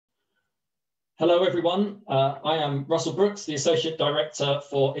Hello, everyone. I am Russell Brooks, the Associate Director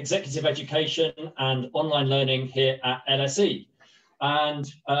for Executive Education and Online Learning here at LSE.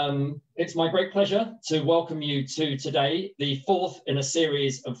 And it's my great pleasure to welcome you to today, the fourth in a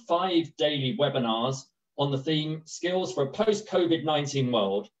series of 5 daily webinars on the theme Skills for a Post-COVID-19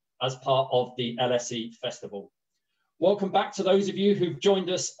 World as part of the LSE Festival. Welcome back to those of you who've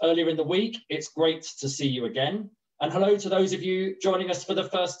joined us earlier in the week. It's great to see you again. And hello to those of you joining us for the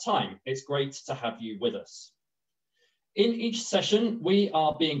first time. It's great to have you with us. In each session, we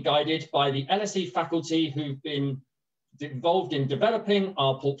are being guided by the LSE faculty who've been involved in developing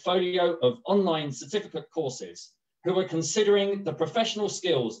our portfolio of online certificate courses, who are considering the professional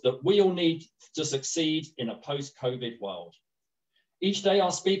skills that we all need to succeed in a post-COVID world. Each day,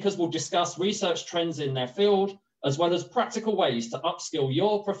 our speakers will discuss research trends in their field, as well as practical ways to upskill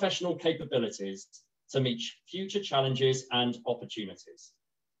your professional capabilities to meet future challenges and opportunities.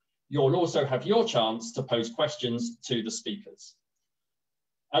 You'll also have your chance to pose questions to the speakers.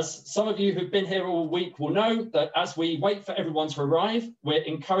 As some of you who've been here all week will know, that as we wait for everyone to arrive, we're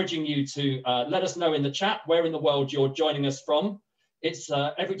encouraging you to let us know in the chat where in the world you're joining us from. It's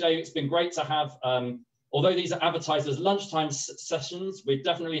every day, it's been great to have, although these are advertised as lunchtime sessions, we've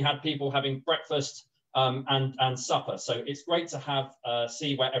definitely had people having breakfast and supper. So it's great to have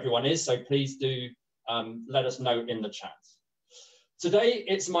see where everyone is. So please do let us know in the chat. Today,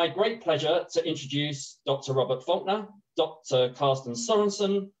 it's my great pleasure to introduce Dr. Robert Falkner, Dr. Carsten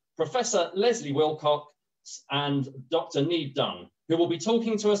Sørensen, Professor Leslie Willcocks, and Dr. Niamh Dunne, who will be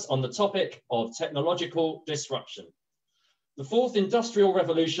talking to us on the topic of technological disruption. The fourth industrial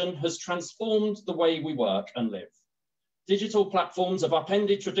revolution has transformed the way we work and live. Digital platforms have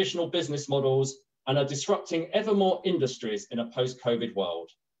upended traditional business models and are disrupting ever more industries in a post-COVID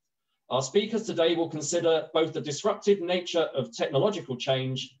world. Our speakers today will consider both the disruptive nature of technological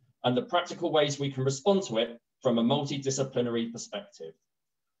change and the practical ways we can respond to it from a multidisciplinary perspective.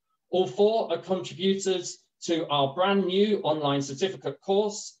 All 4 are contributors to our brand new online certificate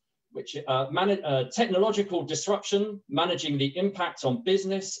course, which Technological Disruption, Managing the Impact on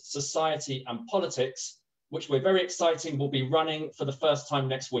Business, Society and Politics, which we're very exciting will be running for the first time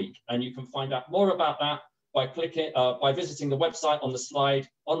next week. And you can find out more about that by visiting the website on the slide,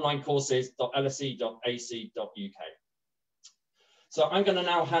 onlinecourses.lse.ac.uk. So I'm going to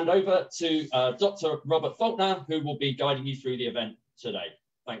now hand over to Dr. Robert Falkner, who will be guiding you through the event today.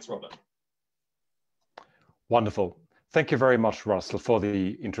 Thanks, Robert. Wonderful. Thank you very much, Russell, for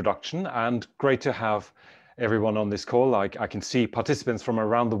the introduction, and great to have everyone on this call. I can see participants from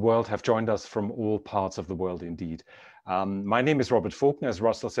around the world have joined us from all parts of the world indeed. My name is Robert Falkner. As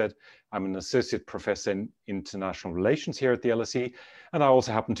Russell said, I'm an associate professor in international relations here at the LSE, and I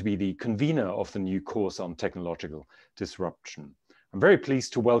also happen to be the convener of the new course on technological disruption. I'm very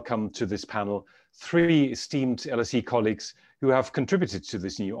pleased to welcome to this panel 3 esteemed LSE colleagues who have contributed to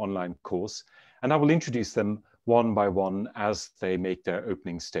this new online course, and I will introduce them one by one as they make their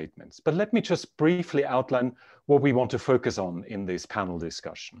opening statements. But let me just briefly outline what we want to focus on in this panel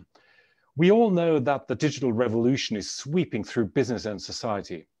discussion. We all know that the digital revolution is sweeping through business and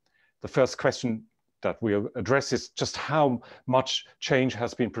society. The first question that we'll address is just how much change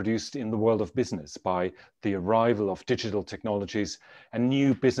has been produced in the world of business by the arrival of digital technologies and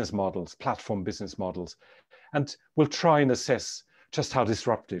new business models, platform business models. And we'll try and assess just how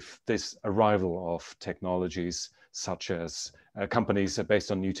disruptive this arrival of technologies, such as companies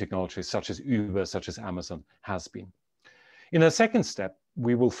based on new technologies, such as Uber, such as Amazon, has been. In a second step,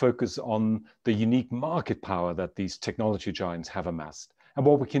 we will focus on the unique market power that these technology giants have amassed and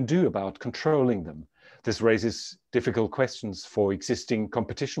what we can do about controlling them. This raises difficult questions for existing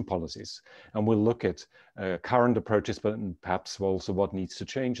competition policies, and we'll look at current approaches, but perhaps also what needs to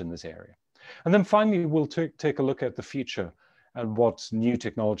change in this area. And then finally, we'll take a look at the future and what new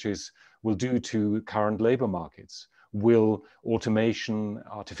technologies will do to current labor markets. Will automation,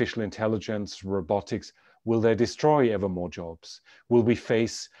 artificial intelligence, robotics, will they destroy ever more jobs? Will we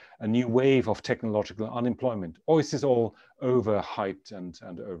face a new wave of technological unemployment? Or is this all overhyped and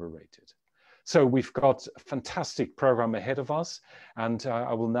overrated? So we've got a fantastic program ahead of us, and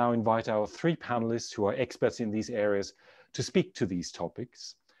I will now invite our 3 panelists who are experts in these areas to speak to these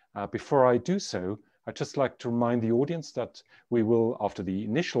topics. Before I do so, I'd just like to remind the audience that we will, after the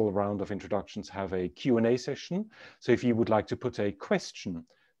initial round of introductions, have a Q&A session. So if you would like to put a question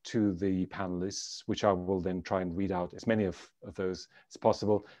to the panelists, which I will then try and read out as many of those as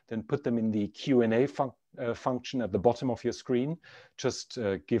possible, then put them in the Q&A function at the bottom of your screen. Just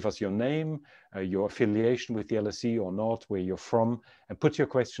give us your name, your affiliation with the LSE or not, where you're from, and put your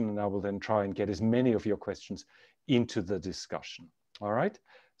question, and I will then try and get as many of your questions into the discussion. All right,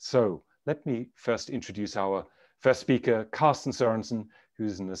 so let me first introduce our first speaker, Carsten Sørensen,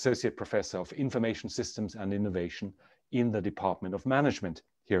 who's an Associate Professor of Information Systems and Innovation in the Department of Management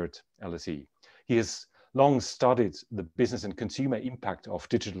here at LSE. He has long studied the business and consumer impact of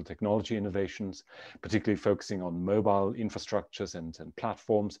digital technology innovations, particularly focusing on mobile infrastructures and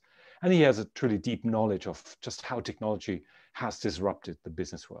platforms. And he has a truly deep knowledge of just how technology has disrupted the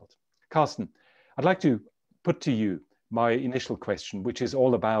business world. Carsten, I'd like to put to you my initial question, which is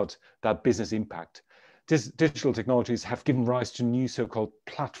all about that business impact. Digital technologies have given rise to new so-called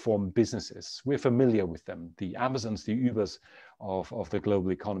platform businesses. We're familiar with them, the Amazons, the Ubers of the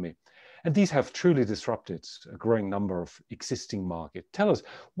global economy. And these have truly disrupted a growing number of existing markets. Tell us,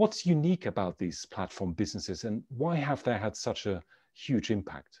 what's unique about these platform businesses and why have they had such a huge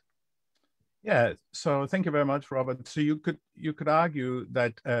impact? Yeah, so thank you very much, Robert. So you could argue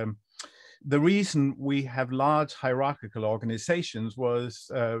that the reason we have large hierarchical organizations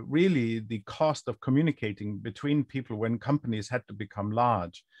was really the cost of communicating between people when companies had to become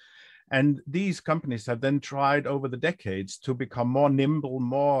large. And these companies have then tried over the decades to become more nimble,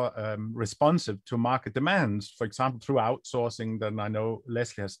 more responsive to market demands, for example, through outsourcing that I know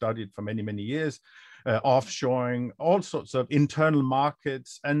Leslie has studied for many, many years, offshoring, all sorts of internal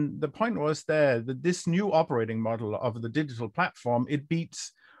markets. And the point was there that this new operating model of the digital platform, it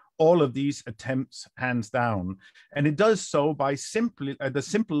beats all of these attempts hands down. And it does so by simply the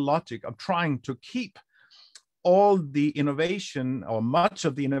simple logic of trying to keep all the innovation or much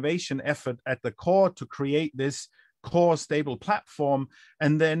of the innovation effort at the core to create this core stable platform,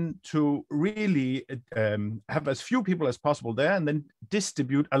 and then to really have as few people as possible there, and then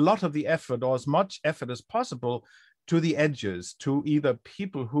distribute a lot of the effort or as much effort as possible to the edges, to either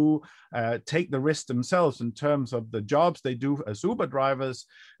people who take the risk themselves in terms of the jobs they do as Uber drivers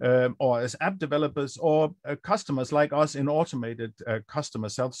or as app developers, or customers like us in automated customer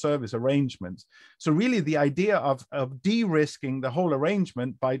self-service arrangements. So really the idea of de-risking the whole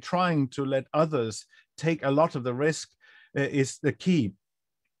arrangement by trying to let others take a lot of the risk is the key.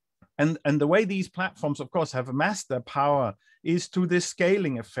 And the way these platforms, of course, have amassed their power is to this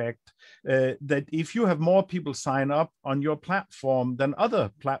scaling effect, that if you have more people sign up on your platform than other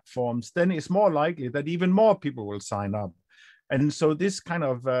platforms, then it's more likely that even more people will sign up. And so this kind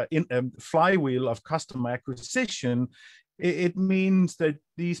of flywheel of customer acquisition, it means that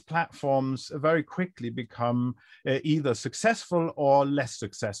these platforms very quickly become either successful or less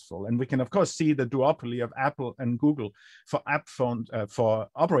successful. And we can, of course, see the duopoly of Apple and Google for for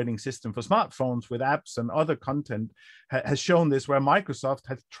operating system for smartphones with apps and other content has shown this, where Microsoft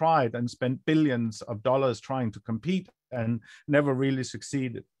has tried and spent billions of dollars trying to compete and never really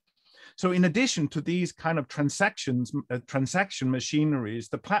succeeded. So in addition to these kind of transaction machineries,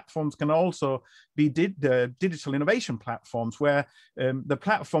 the platforms can also be digital innovation platforms, where the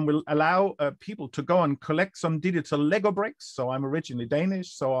platform will allow people to go and collect some digital Lego bricks. So I'm originally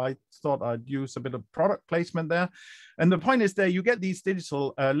Danish, so I thought I'd use a bit of product placement there. And the point is that you get these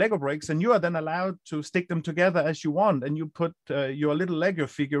digital Lego bricks, and you are then allowed to stick them together as you want. And you put your little Lego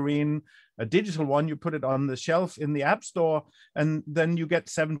figurine, a digital one, you put it on the shelf in the App Store, and then you get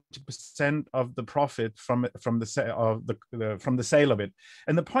 70% of the profit from the sale of it.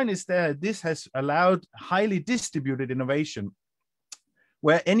 And the point is that this has allowed highly distributed innovation,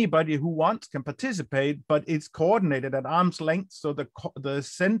 where anybody who wants can participate, but it's coordinated at arm's length. So the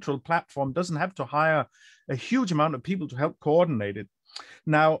central platform doesn't have to hire a huge amount of people to help coordinate it.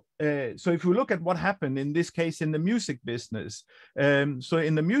 Now, so if you look at what happened in this case in the music business, so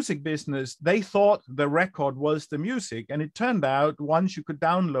in the music business, they thought the record was the music. And it turned out once you could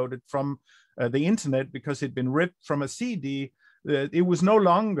download it from the internet because it'd been ripped from a CD, it was no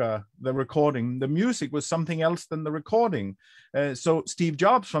longer the recording. The music was something else than the recording. So Steve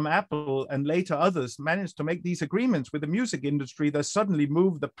Jobs from Apple and later others managed to make these agreements with the music industry that suddenly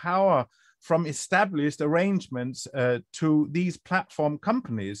moved the power from established arrangements to these platform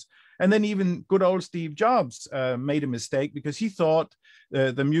companies. And then even good old Steve Jobs made a mistake because he thought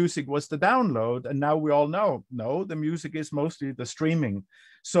the music was the download. And now we all know, no, the music is mostly the streaming.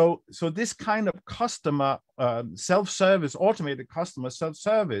 So this kind of customer self-service, automated customer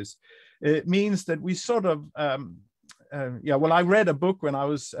self-service, it means that we sort of, I read a book when I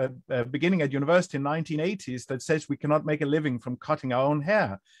was beginning at university in the 1980s that says we cannot make a living from cutting our own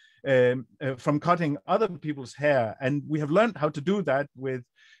hair. From cutting other people's hair. And we have learned how to do that with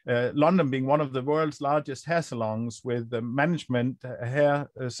London being one of the world's largest hair salons, with management hair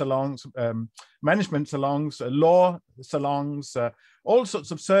salons, management salons, law salons, all sorts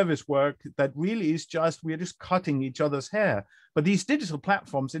of service work that really is just, we're just cutting each other's hair. But these digital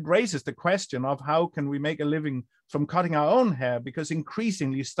platforms, it raises the question of how can we make a living from cutting our own hair, because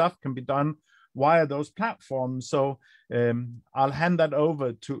increasingly stuff can be done via those platforms. So I'll hand that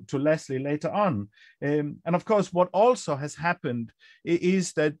over to Leslie later on. And of course, what also has happened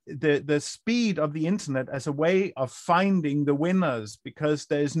is that the speed of the internet as a way of finding the winners, because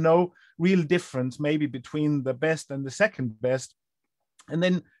there's no real difference maybe between the best and the second best. And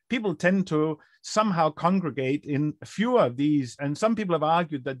then people tend to somehow congregate in fewer of these. And some people have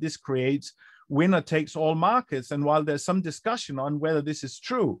argued that this creates winner takes all markets. And while there's some discussion on whether this is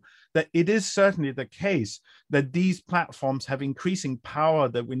true, that it is certainly the case that these platforms have increasing power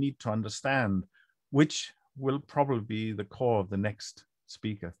that we need to understand, which will probably be the core of the next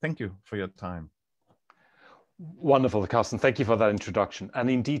speaker. Thank you for your time. Wonderful, Carsten. Thank you for that introduction. And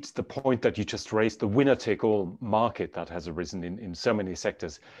indeed, the point that you just raised, the winner-take-all market that has arisen in so many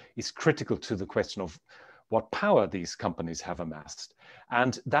sectors, is critical to the question of what power these companies have amassed.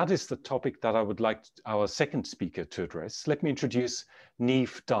 And that is the topic that I would like our second speaker to address. Let me introduce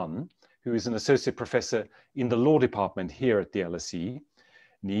Niamh Dunne, who is an associate professor in the law department here at the LSE.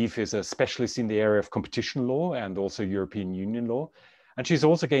 Niamh is a specialist in the area of competition law and also European Union law. And she's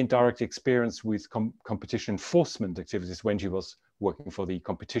also gained direct experience with competition enforcement activities when she was working for the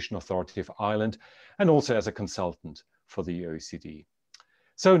Competition Authority of Ireland and also as a consultant for the OECD.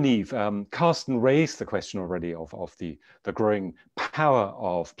 So Niamh, Carsten raised the question already of the growing power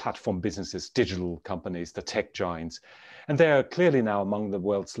of platform businesses, digital companies, the tech giants. And they are clearly now among the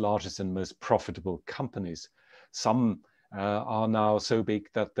world's largest and most profitable companies. Some are now so big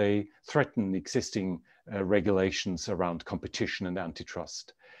that they threaten existing regulations around competition and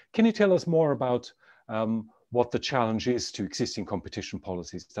antitrust. Can you tell us more about what the challenge is to existing competition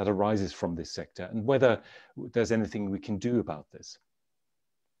policies that arises from this sector, and whether there's anything we can do about this?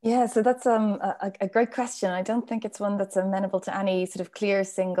 Yeah, so that's a great question. I don't think it's one that's amenable to any sort of clear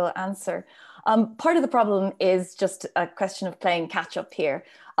single answer. Part of the problem is just a question of playing catch up here.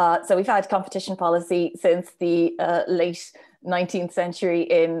 So we've had competition policy since the late 19th century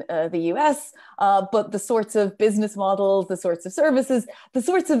in the US, but the sorts of business models, the sorts of services, the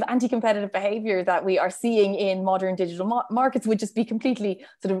sorts of anti-competitive behavior that we are seeing in modern digital markets would just be completely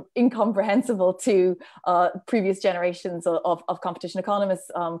sort of incomprehensible to previous generations of competition economists,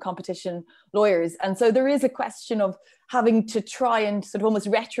 competition lawyers. And so there is a question of having to try and sort of almost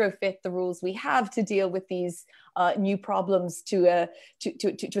retrofit the rules we have to deal with these new problems to a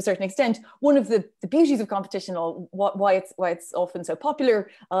certain extent. One of the beauties of competition law, why it's often so popular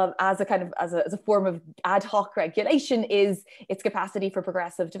as a form of ad hoc regulation, is its capacity for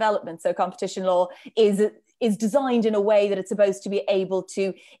progressive development. So competition law is designed in a way that it's supposed to be able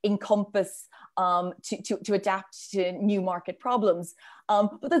to encompass to adapt to new market problems.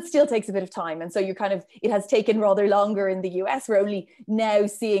 But that still takes a bit of time. And so it has taken rather longer in the US. We're only now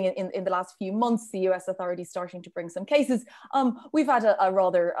seeing in the last few months, the US authorities starting to bring some cases. We've had a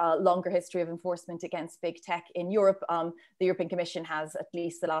rather longer history of enforcement against big tech in Europe. The European Commission has, at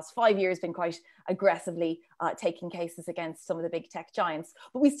least the last 5 years, been quite aggressively taking cases against some of the big tech giants.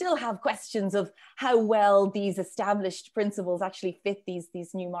 But we still have questions of how well these established principles actually fit these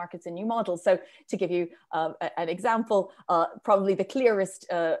new markets and new models. So to give you an example, probably the clearest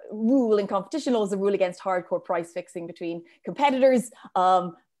rule in competition law is the rule against hardcore price fixing between competitors.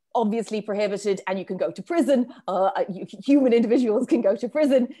 Obviously prohibited, and you can go to prison. Human individuals can go to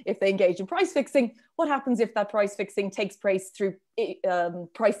prison if they engage in price fixing. What happens if that price fixing takes place through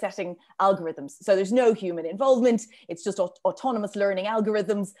price setting algorithms? So there's no human involvement. It's just autonomous learning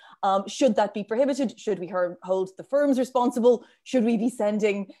algorithms. Should that be prohibited? Should we hold the firms responsible? Should we be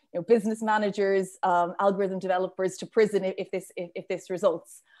sending business managers, algorithm developers to prison if this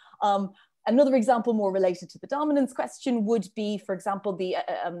results? Another example more related to the dominance question would be, for example, the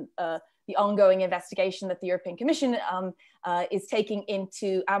ongoing investigation that the European Commission is taking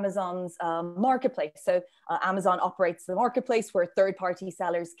into Amazon's marketplace. So Amazon operates the marketplace where third-party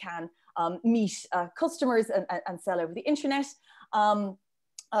sellers can meet customers and sell over the internet.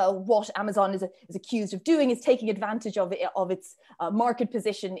 What Amazon is accused of doing is taking advantage of its market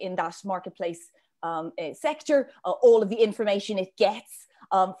position in that marketplace sector. All of the information it gets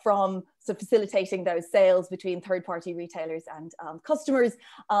from so facilitating those sales between third-party retailers and customers,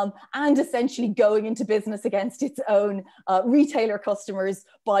 and essentially going into business against its own retailer customers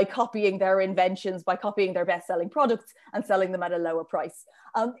by copying their inventions, by copying their best-selling products and selling them at a lower price.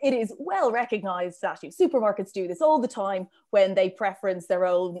 It is well recognized that supermarkets do this all the time when they preference their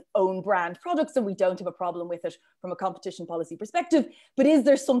own brand products, and we don't have a problem with it from a competition policy perspective. But is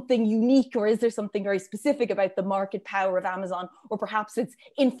there something unique, or is there something very specific about the market power of Amazon, or perhaps its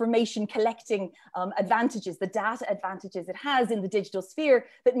information collecting advantages, the data advantages it has in the digital sphere,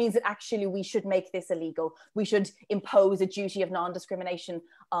 that means that actually we should make this illegal? We should impose a duty of non-discrimination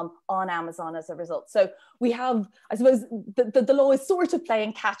on Amazon as a result. So we have, I suppose, the law is sort of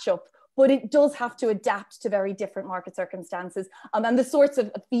playing catch up, but it does have to adapt to very different market circumstances, and the sorts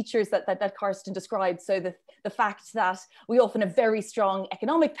of features that Carsten described. So the fact that we often have very strong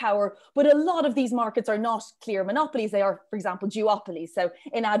economic power, but a lot of these markets are not clear monopolies. They are, for example, duopolies. So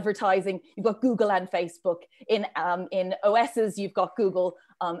in advertising, you've got Google and Facebook. In OSs, you've got Google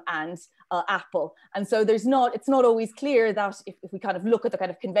and Apple. And so it's not always clear that if we kind of look at the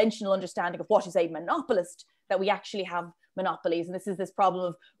kind of conventional understanding of what is a monopolist, that we actually have monopolies. And this is this problem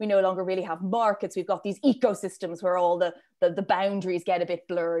of, we no longer really have markets. We've got these ecosystems where all the boundaries get a bit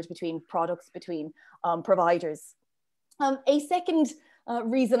blurred between products, between providers. A second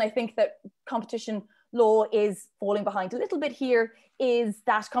reason I think that competition law is falling behind a little bit here is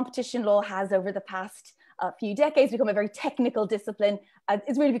that competition law has, over the past few decades, become a very technical discipline.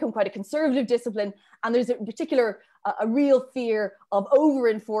 It's really become quite a conservative discipline, and there's in particular a real fear of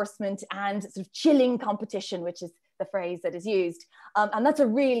over-enforcement and sort of chilling competition, which is the phrase that is used. And that's a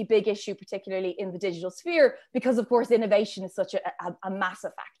really big issue, particularly in the digital sphere, because of course innovation is such a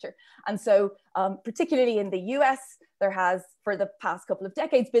massive factor. And so particularly in the US, there has, for the past couple of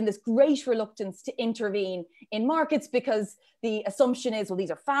decades, been this great reluctance to intervene in markets, because the assumption is, well,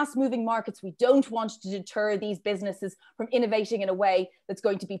 these are fast-moving markets. We don't want to deter these businesses from innovating in a way that's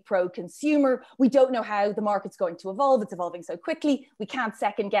going to be pro-consumer. We don't know how the market's going to evolve. It's evolving so quickly. We can't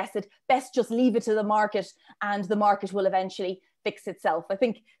second guess it. Best just leave it to the market, and the market will eventually fix itself. I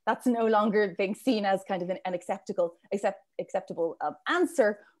think that's no longer being seen as kind of an acceptable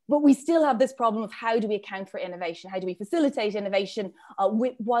answer. But we still have this problem of, how do we account for innovation? How do we facilitate innovation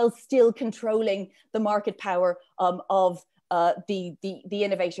while still controlling the market power of the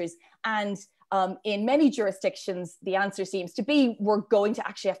innovators? And in many jurisdictions, the answer seems to be, we're going to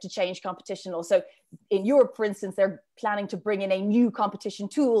actually have to change competition law. So in Europe, for instance, they're planning to bring in a new competition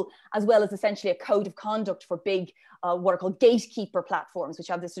tool, as well as essentially a code of conduct for big, what are called gatekeeper platforms, which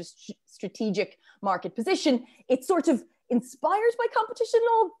have this sort of strategic market position. It's sort of inspired by competition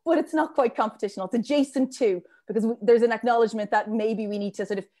law, but it's not quite competition law. It's adjacent to, because there's an acknowledgement that maybe we need to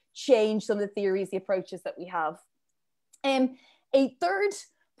sort of change some of the theories, the approaches that we have. A third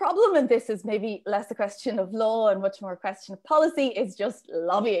problem, and this is maybe less a question of law and much more a question of policy, is just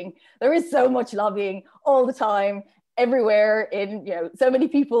lobbying. There is so much lobbying all the time, everywhere. So many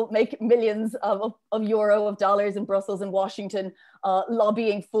people make millions of euro, of dollars in Brussels and Washington,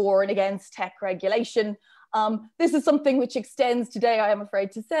 lobbying for and against tech regulation. This is something which extends today, I am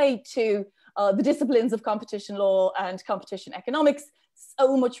afraid to say, to the disciplines of competition law and competition economics.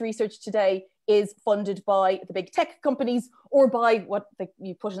 So much research today is funded by the big tech companies, or by what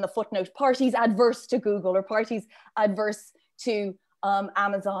you put in the footnote, parties adverse to Google, or parties adverse to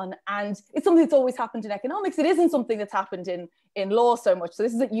Amazon. And it's something that's always happened in economics. It isn't something that's happened in law so much. So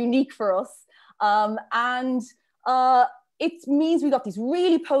this isn't unique for us. It means we've got these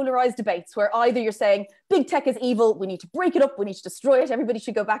really polarized debates where either you're saying big tech is evil, we need to break it up, we need to destroy it, everybody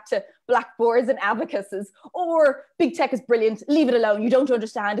should go back to blackboards and abacuses, or big tech is brilliant, leave it alone, you don't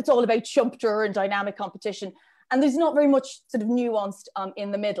understand, it's all about chumpter and dynamic competition. And there's not very much sort of nuanced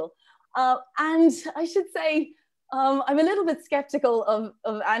in the middle. And I should say, I'm a little bit skeptical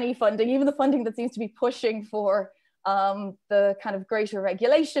of any funding, even the funding that seems to be pushing for the kind of greater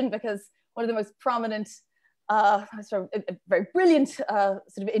regulation, because one of the most prominent sort of a very brilliant sort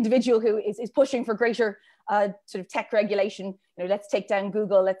of individual who is pushing for greater sort of tech regulation. Let's take down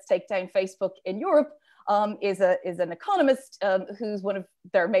Google, let's take down Facebook in Europe, is an economist who's one of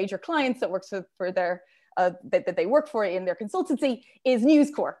their major clients that works for their that they work for in their consultancy, is News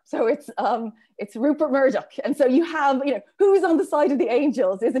Corp. So it's Rupert Murdoch. And so you have, who's on the side of the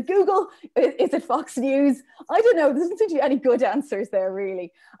angels? Is it Google? Is it Fox News? I don't know. There doesn't seem to be any good answers there,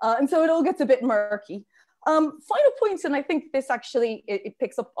 really. And so it all gets a bit murky. Final point, and I think this actually, it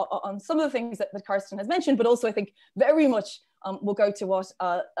picks up on some of the things that Carsten has mentioned, but also I think very much will go to what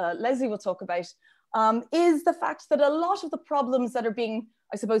Leslie will talk about, is the fact that a lot of the problems that are being,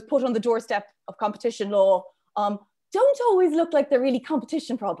 I suppose, put on the doorstep of competition law don't always look like they're really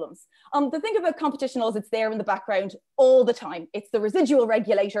competition problems. The thing about competition laws, it's there in the background all the time. It's the residual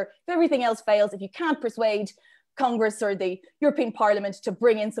regulator. If everything else fails, if you can't persuade Congress or the European Parliament to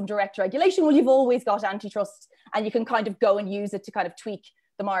bring in some direct regulation, well, you've always got antitrust, and you can kind of go and use it to kind of tweak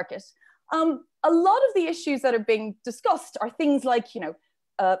the market. A lot of the issues that are being discussed are things like,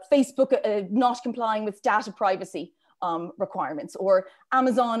 Facebook not complying with data privacy requirements, or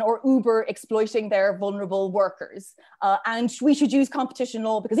Amazon or Uber exploiting their vulnerable workers. And we should use competition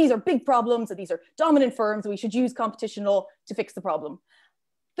law because these are big problems and these are dominant firms. We should use competition law to fix the problem.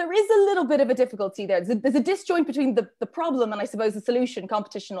 There is a little bit of a difficulty there. There's a disjoint between the problem and I suppose the solution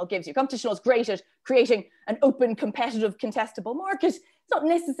competition law gives you. Competition law is great at creating an open, competitive, contestable market. It's not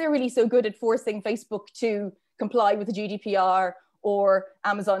necessarily so good at forcing Facebook to comply with the GDPR, or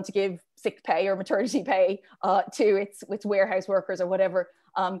Amazon to give sick pay or maternity pay to its warehouse workers, or whatever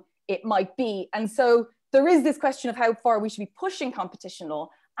it might be. And so there is this question of how far we should be pushing competition law.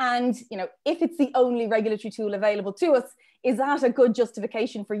 And if it's the only regulatory tool available to us, is that a good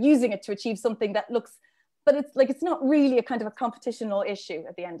justification for using it to achieve something that looks, but it's not really a kind of a competition law issue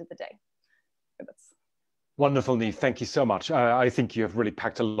at the end of the day. Wonderful, Niamh. Thank you so much. I think you have really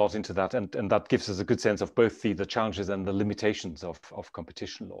packed a lot into that, and that gives us a good sense of both the challenges and the limitations of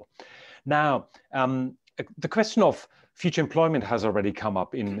competition law. Now, the question of future employment has already come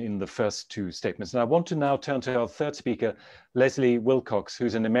up in the first two statements. And I want to now turn to our third speaker, Leslie Willcocks,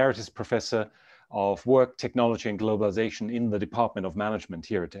 who's an emeritus professor of work, technology and globalization in the Department of Management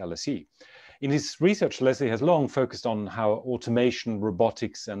here at LSE. In his research, Leslie has long focused on how automation,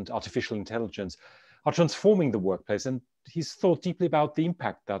 robotics and artificial intelligence are transforming the workplace, and he's thought deeply about the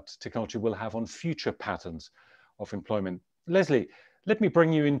impact that technology will have on future patterns of employment. Leslie, let me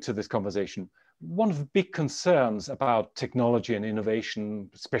bring you into this conversation. One of the big concerns about technology and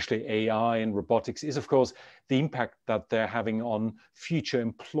innovation, especially AI and robotics, is of course the impact that they're having on future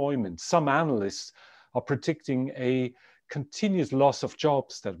employment. Some analysts are predicting a continuous loss of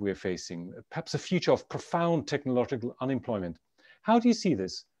jobs that we're facing, perhaps a future of profound technological unemployment. How do you see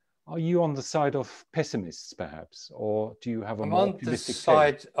this? Are you on the side of pessimists, perhaps, or do you have a more optimistic take? I'm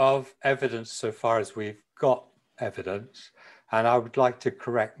on the side of evidence so far as we've got evidence, and I would like to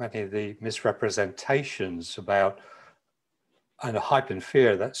correct many of the misrepresentations about and a hype and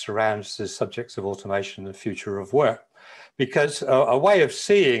fear that surrounds the subjects of automation and the future of work, because a way of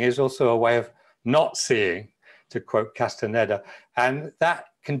seeing is also a way of not seeing, to quote Castaneda, and that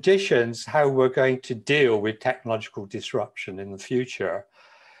conditions how we're going to deal with technological disruption in the future.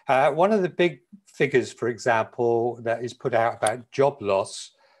 One of the big figures, for example, that is put out about job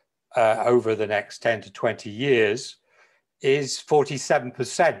loss over the next 10 to 20 years is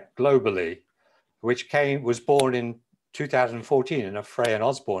 47% globally, which was born in 2014 in a Frey and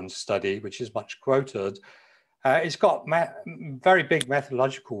Osborne study, which is much quoted. It's got very big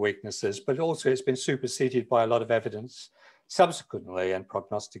methodological weaknesses, but also it's been superseded by a lot of evidence subsequently and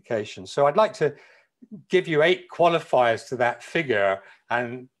prognostication. So I'd like to give you 8 qualifiers to that figure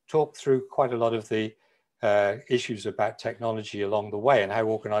and talk through quite a lot of the issues about technology along the way and how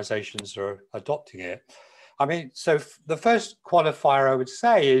organizations are adopting it. I mean, so the first qualifier I would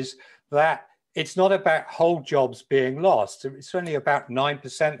say is that it's not about whole jobs being lost. It's only about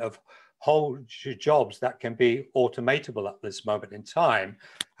 9% of whole jobs that can be automatable at this moment in time.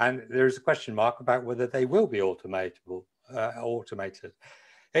 And there is a question mark about whether they will be automated.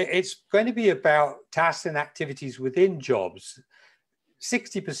 It's going to be about tasks and activities within jobs.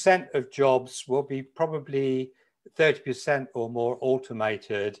 60% of jobs will be probably 30% or more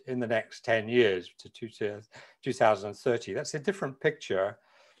automated in the next 10 years to 2030. That's a different picture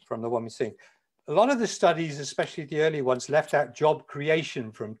from the one we're seeing. A lot of the studies, especially the early ones, left out job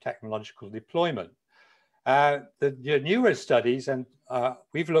creation from technological deployment. The newer studies, and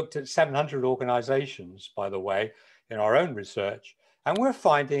we've looked at 700 organizations, by the way, in our own research, and we're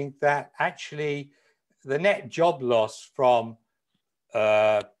finding that actually the net job loss from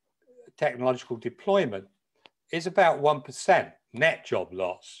technological deployment is about 1% net job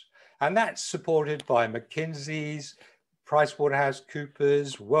loss. And that's supported by McKinsey's,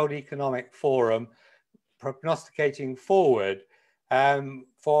 PricewaterhouseCoopers, World Economic Forum, prognosticating forward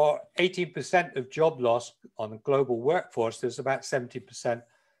for 18% of job loss on the global workforce. There's about 17%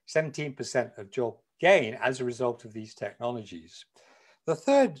 of job gain as a result of these technologies. The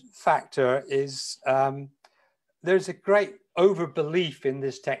third factor is there's a great overbelief in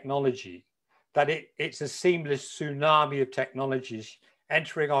this technology, that it's a seamless tsunami of technologies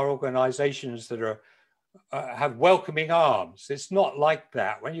entering our organizations that are have welcoming arms. It's not like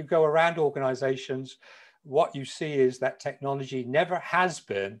that. When you go around organizations, what you see is that technology never has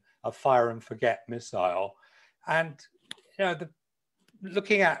been a fire and forget missile. And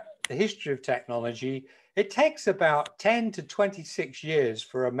looking at the history of technology, it takes about 10 to 26 years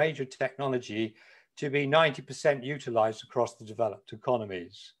for a major technology to be 90% utilized across the developed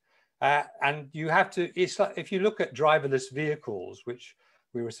economies. And you have to, it's like, if you look at driverless vehicles, which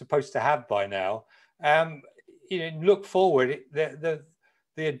we were supposed to have by now, look forward, the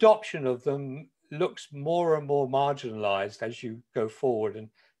adoption of them looks more and more marginalized as you go forward and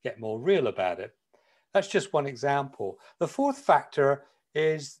get more real about it. That's just one example. The fourth factor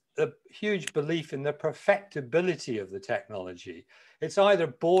is the huge belief in the perfectibility of the technology. It's either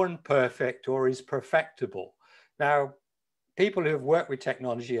born perfect or is perfectible. Now, people who have worked with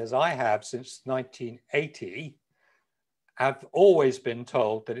technology, as I have since 1980, have always been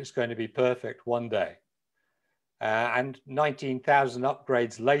told that it's going to be perfect one day. And 19,000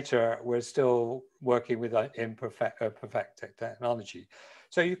 upgrades later, we're still working with imperfect technology.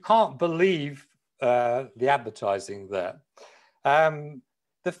 So you can't believe the advertising there.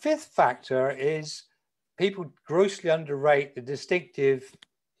 The fifth factor is people grossly underrate the distinctive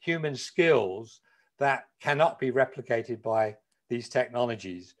human skills that cannot be replicated by these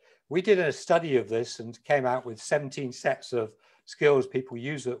technologies. We did a study of this and came out with 17 sets of skills people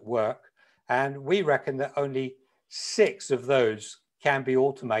use at work. And we reckon that only 6 of those can be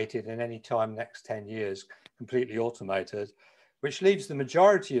automated in any time next 10 years, completely automated, which leaves the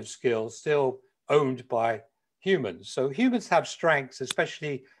majority of skills still owned by humans. So humans have strengths,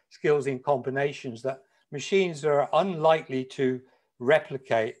 especially skills in combinations that machines are unlikely to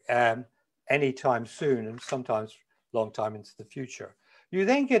replicate anytime soon, and sometimes long time into the future. You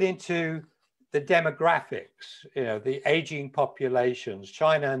then get into the demographics, the aging populations.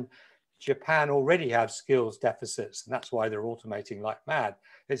 China and Japan already have skills deficits, and that's why they're automating like mad.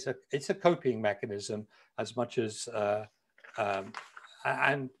 It's a coping mechanism as much as,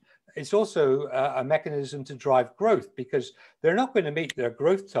 and it's also a mechanism to drive growth, because they're not going to meet their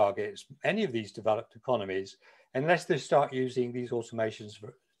growth targets, any of these developed economies, unless they start using these automations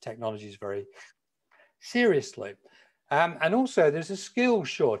technologies very seriously. And also there's a skill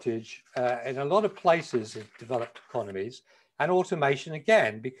shortage in a lot of places in developed economies, and automation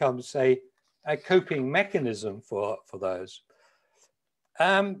again becomes a coping mechanism for those.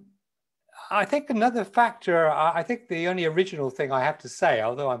 I think another factor, I think the only original thing I have to say,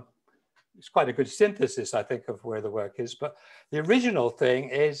 although it's quite a good synthesis, I think, of where the work is, but the original thing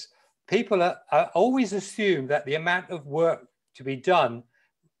is people are always assume that the amount of work to be done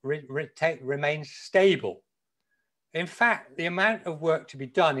remains stable. In fact, the amount of work to be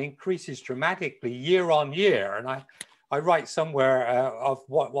done increases dramatically year on year. And I write somewhere of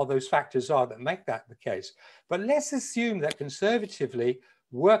what those factors are that make that the case. But let's assume that conservatively,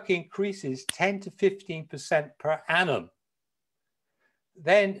 work increases 10 to 15% per annum.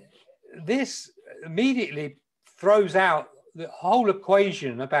 Then this immediately throws out the whole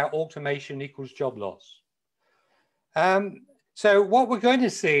equation about automation equals job loss. So what we're going to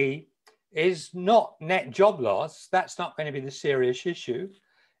see is not net job loss. That's not going to be the serious issue.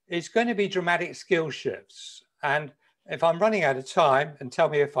 It's going to be dramatic skill shifts. And if I'm running out of time, and tell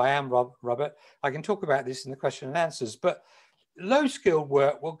me if I am, Robert, I can talk about this in the question and answers, but low skilled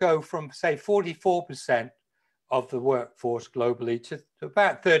work will go from, say, 44% of the workforce globally to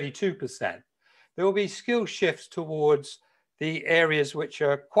about 32%. There will be skill shifts towards the areas which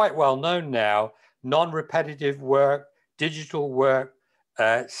are quite well known now: non-repetitive work, digital work,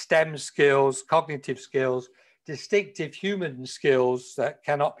 STEM skills, cognitive skills, distinctive human skills that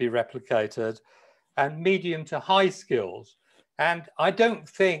cannot be replicated, and medium to high skills. And I don't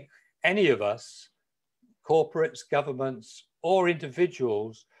think any of us, corporates, governments, or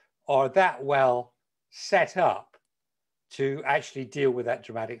individuals, are that well set up to actually deal with that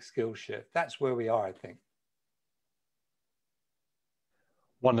dramatic skill shift. That's where we are, I think.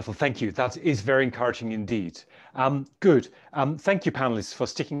 Wonderful, thank you. That is very encouraging indeed. Good. Thank you, panelists, for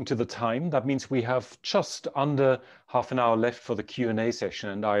sticking to the time. That means we have just under half an hour left for the Q&A session,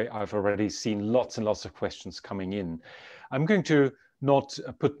 and I've already seen lots and lots of questions coming in. I'm going to not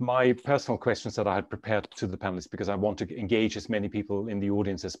put my personal questions that I had prepared to the panelists, because I want to engage as many people in the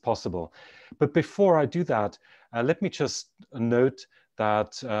audience as possible. But before I do that, let me just note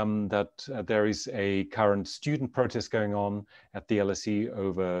that there is a current student protest going on at the LSE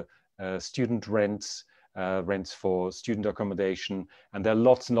over student rents for student accommodation. And there are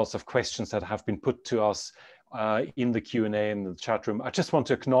lots and lots of questions that have been put to us in the Q&A in the chat room. I just want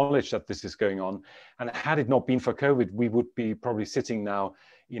to acknowledge that this is going on. And had it not been for COVID, we would be probably sitting now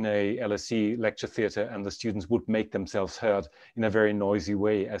in a LSE lecture theatre, and the students would make themselves heard in a very noisy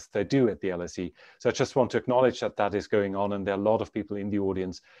way, as they do at the LSE. So I just want to acknowledge that that is going on, and there are a lot of people in the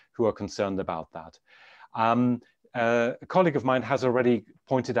audience who are concerned about that. A colleague of mine has already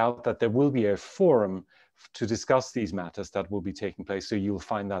pointed out that there will be a forum to discuss these matters that will be taking place, so you'll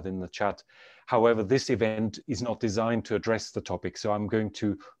find that in the chat. However, this event is not designed to address the topic, so I'm going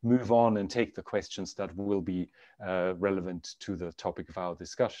to move on and take the questions that will be relevant to the topic of our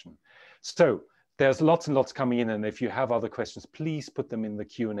discussion. So there's lots and lots coming in, and if you have other questions, please put them in the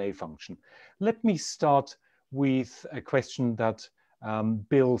Q&A function. Let me start with a question that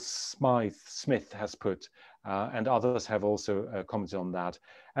Bill Smith has put, and others have also commented on that.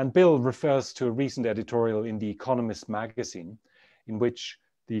 And Bill refers to a recent editorial in The Economist magazine, in which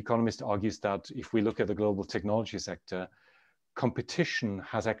The Economist argues that if we look at the global technology sector, competition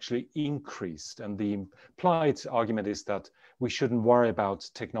has actually increased. And the implied argument is that we shouldn't worry about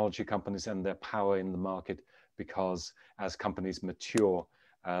technology companies and their power in the market, because as companies mature,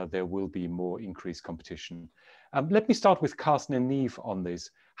 there will be more increased competition. Let me start with Carsten and Niamh on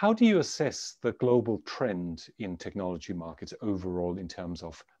this. How do you assess the global trend in technology markets overall in terms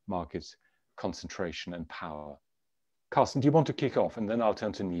of market concentration and power? Carsten, do you want to kick off, and then I'll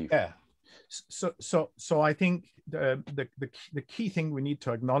turn to Niamh? Yeah. So I think the key thing we need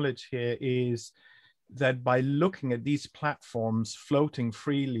to acknowledge here is that by looking at these platforms floating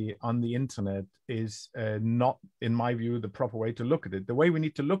freely on the internet is not, in my view, the proper way to look at it. The way we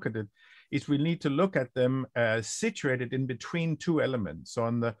need to look at it is we need to look at them situated in between two elements. So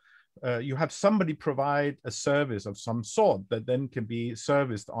on the you have somebody provide a service of some sort that then can be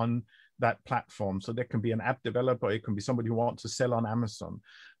serviced on that platform. So there can be an app developer, it can be somebody who wants to sell on Amazon.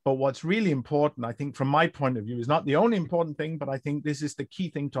 But what's really important, I think, from my point of view, is not the only important thing, but I think this is the key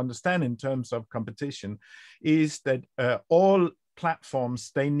thing to understand in terms of competition, is that all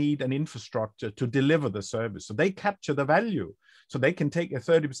platforms, they need an infrastructure to deliver the service. So they capture the value. So they can take a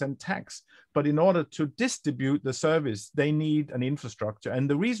 30% tax, but in order to distribute the service, they need an infrastructure. And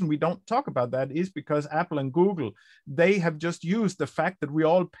the reason we don't talk about that is because Apple and Google, they have just used the fact that we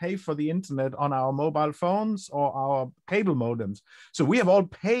all pay for the internet on our mobile phones or our cable modems. So we have all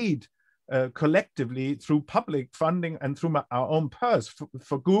paid collectively through public funding and through our own purse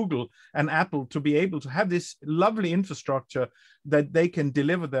for Google and Apple to be able to have this lovely infrastructure that they can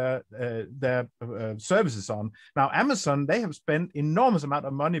deliver their services on. Now, Amazon, they have spent enormous amount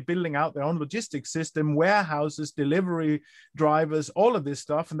of money building out their own logistics system, warehouses, delivery drivers, all of this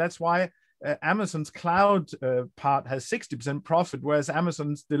stuff. And that's why Amazon's cloud part has 60% profit, whereas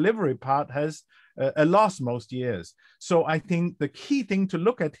Amazon's delivery part has a loss most years. So I think the key thing to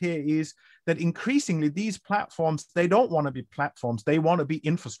look at here is that increasingly these platforms, they don't want to be platforms, they want to be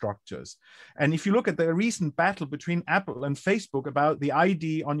infrastructures. And if you look at the recent battle between Apple and Facebook about the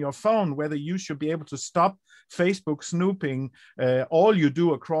ID on your phone, whether you should be able to stop Facebook snooping all you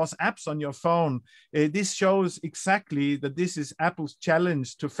do across apps on your phone, this shows exactly that this is Apple's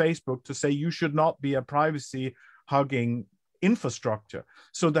challenge to Facebook to say you should not be a privacy hugging infrastructure.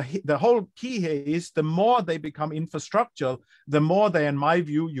 So the whole key here is the more they become infrastructural, the more they, in my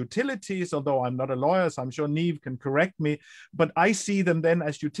view, utilities, although I'm not a lawyer, so I'm sure Niamh can correct me, but I see them then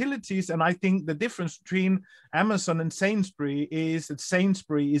as utilities. And I think the difference between Amazon and Sainsbury is that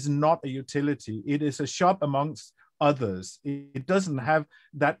Sainsbury is not a utility. It is a shop amongst others. It doesn't have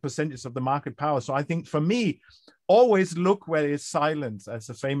that percentage of the market power. So I think for me, always look where it's silence, as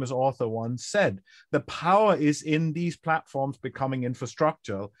a famous author once said. The power is in these platforms becoming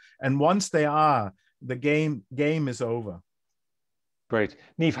infrastructural. And once they are, the game is over. Great.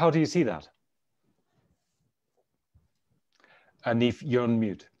 Niamh, how do you see that? Niamh, you're on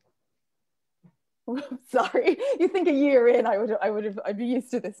mute. Sorry, you think a year in I'd be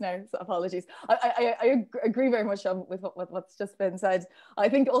used to this now, so apologies. I agree very much with what's just been said. I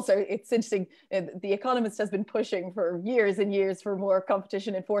think also it's interesting, The Economist has been pushing for years and years for more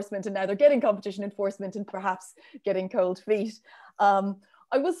competition enforcement, and now they're getting competition enforcement and perhaps getting cold feet. I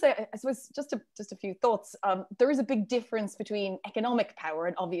will say, I suppose, just a few thoughts. There is a big difference between economic power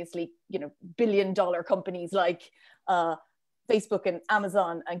and obviously, billion-dollar companies like Facebook and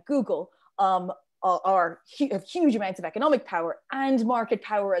Amazon and Google have huge amounts of economic power and market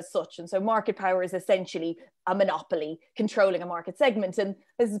power as such. And so market power is essentially a monopoly controlling a market segment. And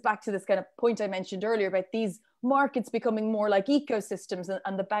this is back to this kind of point I mentioned earlier about these markets becoming more like ecosystems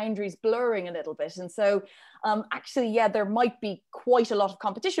and the boundaries blurring a little bit. And so actually, yeah, there might be quite a lot of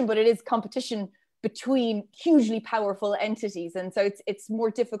competition, but it is competition between hugely powerful entities. And so it's more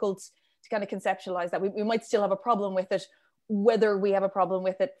difficult to kind of conceptualize that. We might still have a problem with it, whether we have a problem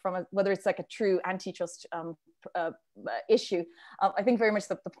with it whether it's like a true antitrust issue. I think very much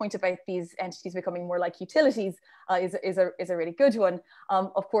the point about these entities becoming more like utilities is a really good one.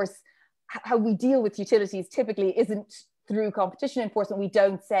 Of course, how we deal with utilities typically isn't through competition enforcement, we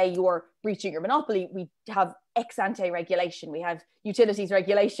don't say you're breaching your monopoly. We have ex ante regulation. We have utilities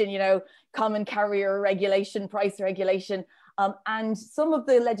regulation, you know, common carrier regulation, price regulation. And some of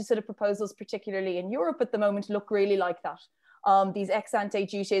the legislative proposals, particularly in Europe at the moment, look really like that. These ex ante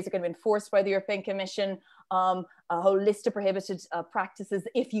duties are going to be enforced by the European Commission. A whole list of prohibited practices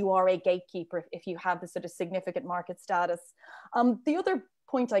if you are a gatekeeper, if you have this sort of significant market status. The other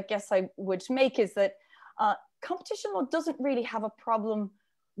point I guess I would make is that competition law doesn't really have a problem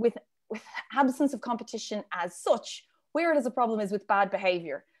with absence of competition as such. Where it has a problem is with bad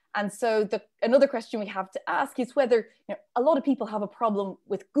behavior. And so another question we have to ask is whether, you know, a lot of people have a problem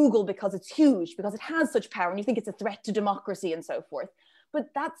with Google because it's huge, because it has such power, and you think it's a threat to democracy and so forth. But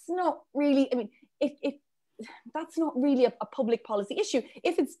that's not really, I mean, if that's not really a public policy issue.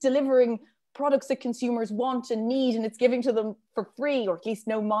 If it's delivering products that consumers want and need, and it's giving to them for free, or at least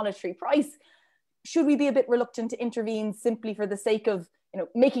no monetary price, should we be a bit reluctant to intervene simply for the sake of, you know,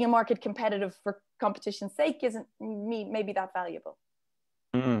 making a market competitive for competition's sake isn't maybe that valuable?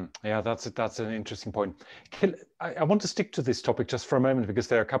 Yeah, that's an interesting point. I want to stick to this topic just for a moment, because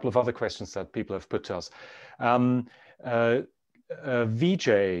there are a couple of other questions that people have put to us. VJ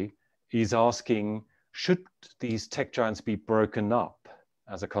is asking, should these tech giants be broken up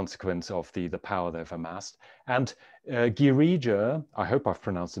as a consequence of the power they've amassed? And Girija, I hope I've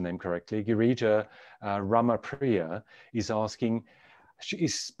pronounced the name correctly, Girija Ramapriya is asking,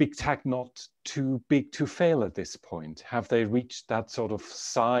 is big tech not too big to fail at this point? Have they reached that sort of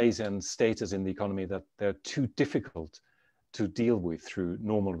size and status in the economy that they're too difficult to deal with through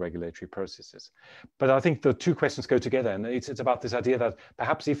normal regulatory processes? But I think the two questions go together, and it's about this idea that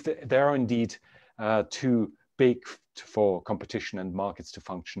perhaps if they are indeed too big for competition and markets to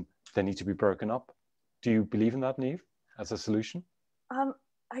function, they need to be broken up. Do you believe in that, Niamh, as a solution?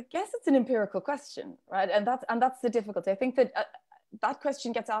 I guess it's an empirical question, right? And that's the difficulty. I think that that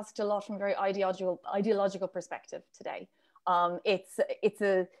question gets asked a lot from a very ideological perspective today. It's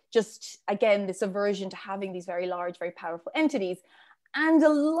just, again, this aversion to having these very large, very powerful entities. And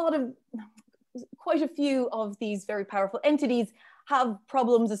quite a few of these very powerful entities have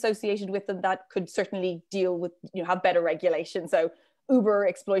problems associated with them that could certainly deal with, you know, have better regulation. So Uber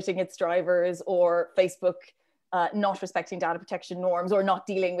exploiting its drivers, or Facebook not respecting data protection norms, or not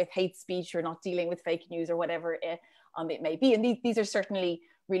dealing with hate speech, or not dealing with fake news, or whatever it may be. And these are certainly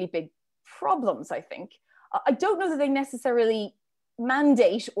really big problems, I think. I don't know that they necessarily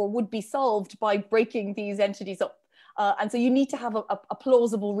mandate or would be solved by breaking these entities up. And so you need to have a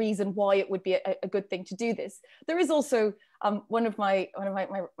plausible reason why it would be a good thing to do this. There is also one of my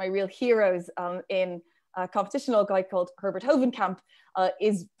real heroes in competition law, a guy called Herbert Hovenkamp,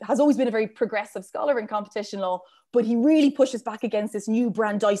 has always been a very progressive scholar in competition law, but he really pushes back against this new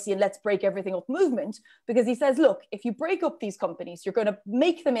Brandeisian let's break everything up movement, because he says, look, if you break up these companies, you're going to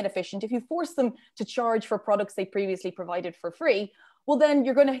make them inefficient. If you force them to charge for products they previously provided for free, well, then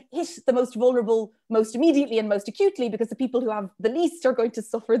you're going to hit the most vulnerable most immediately and most acutely, because the people who have the least are going to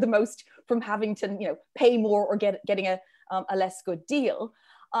suffer the most from having to, you know, pay more or getting a less good deal.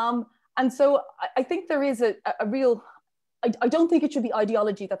 And so I think there is a real, I don't think it should be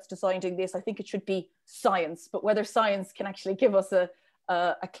ideology that's deciding this. I think it should be science, but whether science can actually give us a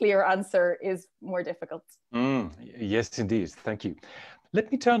clear answer is more difficult. Yes, indeed. Thank you.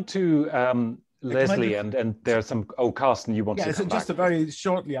 Let me turn to Leslie, and there's some, Carsten, you want to come back? Just very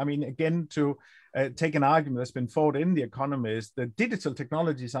shortly, I mean, again, to take an argument that's been fought in The Economist, the digital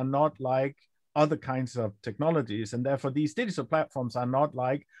technologies are not like other kinds of technologies, and therefore these digital platforms are not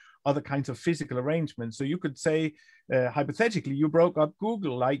like other kinds of physical arrangements. So you could say, hypothetically, you broke up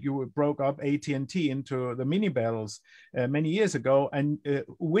Google like you broke up AT&T into the mini bells many years ago, and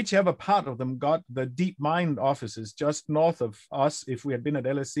whichever part of them got the DeepMind offices just north of us, if we had been at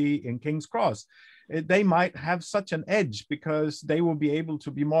LSE in King's Cross, they might have such an edge because they will be able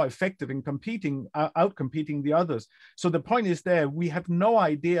to be more effective in competing, out-competing the others. So the point is there, we have no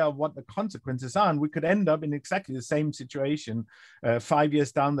idea what the consequences are, and we could end up in exactly the same situation 5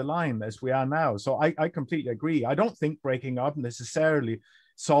 years down the line as we are now. So I completely agree. I don't think breaking up necessarily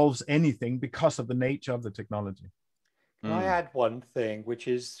solves anything because of the nature of the technology. Can I add one thing, which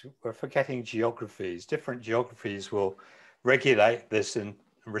is we're forgetting geographies. Different geographies will regulate this and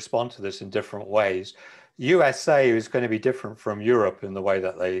respond to this in different ways. USA is going to be different from Europe in the way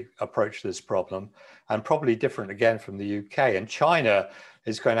that they approach this problem, and probably different again from the UK. And China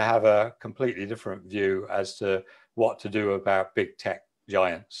is going to have a completely different view as to what to do about big tech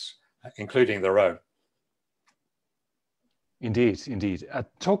giants, including their own. Indeed, indeed.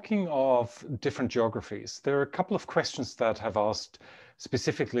 Talking of different geographies, there are a couple of questions that have asked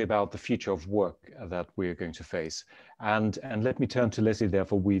specifically about the future of work that we're going to face. And let me turn to Leslie,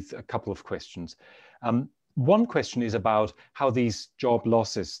 therefore, with a couple of questions. One question is about how these job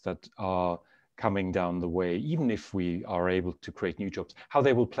losses that are coming down the way, even if we are able to create new jobs, how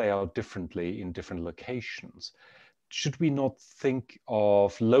they will play out differently in different locations. Should we not think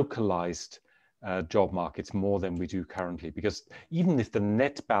of localized job markets more than we do currently? Because even if the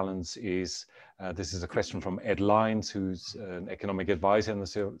net balance is, this is a question from Ed Lyons, who's an economic advisor in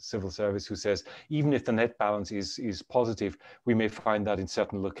the civil service, who says, even if the net balance is positive, we may find that in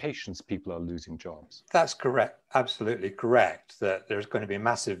certain locations, people are losing jobs. That's correct, absolutely correct, that there's going to be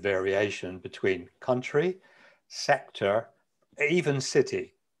massive variation between country, sector, even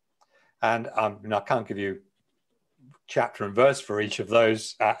city. And I can't give you chapter and verse for each of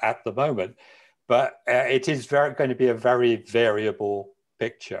those at the moment, but it is going to be a very variable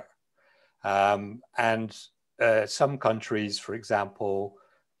picture. And some countries, for example,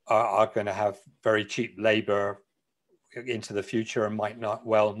 are going to have very cheap labor into the future and might not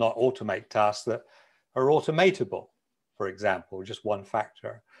automate tasks that are automatable, for example, just one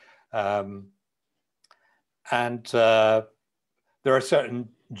factor. And there are certain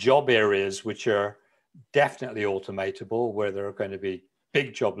job areas which are definitely automatable, where there are going to be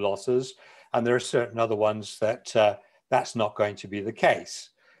big job losses, and there are certain other ones that that's not going to be the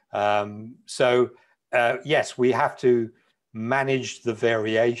case. Yes, we have to manage the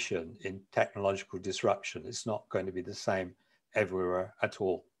variation in technological disruption. It's not going to be the same everywhere at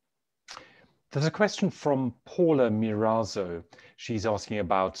all. There's a question from Paula Mirazzo. She's asking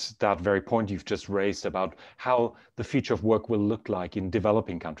about that very point you've just raised about how the future of work will look like in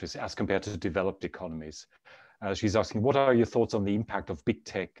developing countries as compared to developed economies. She's asking, what are your thoughts on the impact of big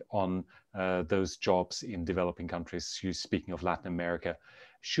tech on those jobs in developing countries? She's speaking of Latin America.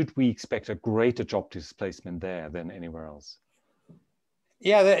 Should we expect a greater job displacement there than anywhere else?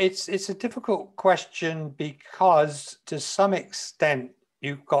 Yeah, it's a difficult question because to some extent,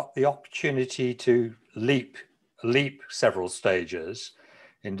 you've got the opportunity to leap several stages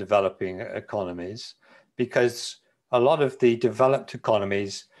in developing economies, because a lot of the developed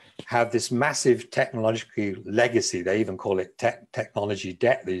economies have this massive technological legacy. They even call it technology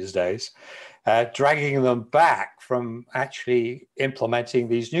debt these days, dragging them back from actually implementing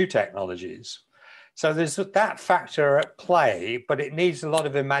these new technologies. So there's that factor at play, but it needs a lot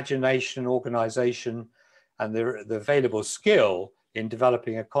of imagination, organization, and the available skill in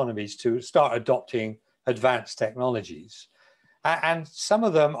developing economies to start adopting advanced technologies. And some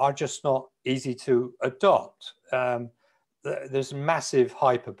of them are just not easy to adopt. There's massive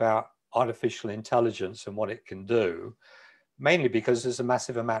hype about artificial intelligence and what it can do, mainly because there's a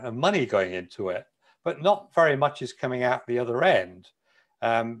massive amount of money going into it, but not very much is coming out the other end.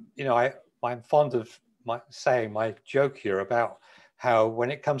 I'm fond of saying my joke here about how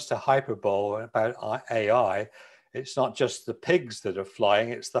when it comes to hyperbole about AI, it's not just the pigs that are flying,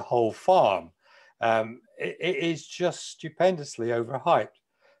 it's the whole farm. It is just stupendously overhyped.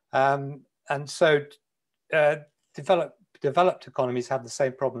 And so developed economies have the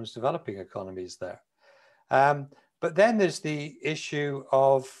same problems developing economies there. But then there's the issue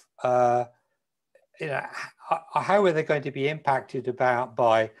of, how are they going to be impacted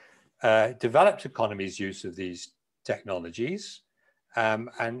by developed economies' use of these technologies,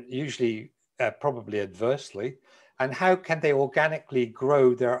 and usually probably adversely, and how can they organically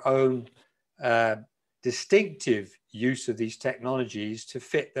grow their own distinctive use of these technologies to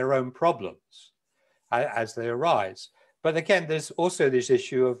fit their own problems as they arise. But again, there's also this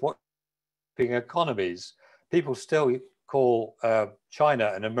issue of what economies. People still call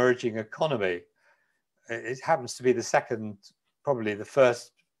China an emerging economy. It happens to be the second, probably the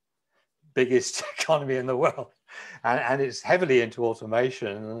first biggest economy in the world. And it's heavily into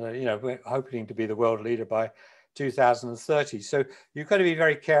automation. We're hoping to be the world leader by 2030. So you've got to be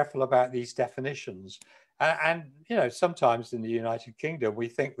very careful about these definitions. And sometimes in the United Kingdom, we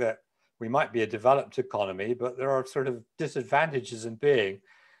think that we might be a developed economy, but there are sort of disadvantages in being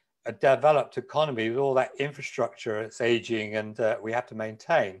a developed economy with all that infrastructure that's aging and we have to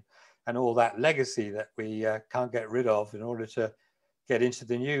maintain, and all that legacy that we can't get rid of in order to get into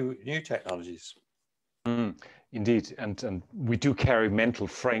the new technologies. Indeed, and we do carry mental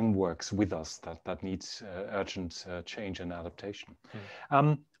frameworks with us that needs urgent change and adaptation.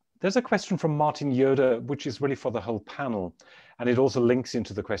 There's a question from Martin Yoder, which is really for the whole panel, and it also links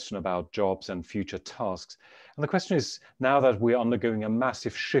into the question about jobs and future tasks. And the question is, now that we're undergoing a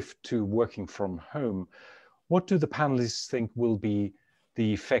massive shift to working from home, what do the panelists think will be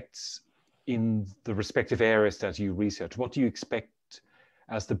the effects in the respective areas that you research? What do you expect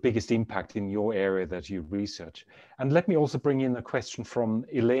as the biggest impact in your area that you research? And let me also bring in a question from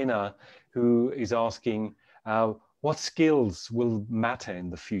Elena, who is asking, what skills will matter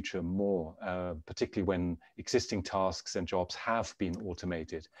in the future more, particularly when existing tasks and jobs have been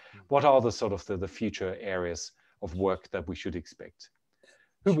automated? What are the sort of the future areas of work that we should expect?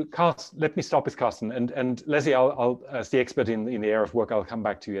 Let me start with Carsten, and Leslie, I'll as the expert in the area of work, I'll come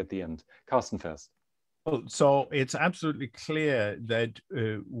back to you at the end. Carsten first. Well, so it's absolutely clear that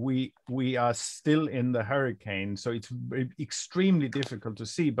we are still in the hurricane, so it's extremely difficult to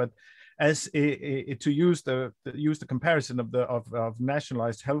see. But as to use the comparison of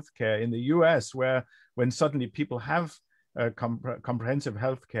nationalized healthcare in the US, where when suddenly people have comprehensive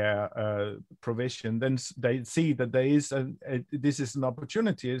healthcare provision, then they see that there is this is an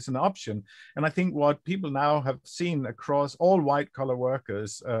opportunity, it's an option. And I think what people now have seen across all white collar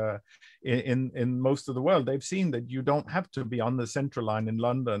workers in most of the world, they've seen that you don't have to be on the central line in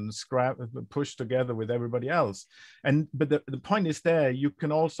London, pushed together with everybody else. But the point is there, you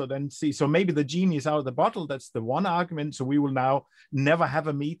can also then see, so maybe the genie is out of the bottle, that's the one argument. So we will now never have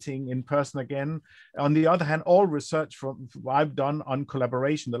a meeting in person again. On the other hand, all research from I've done on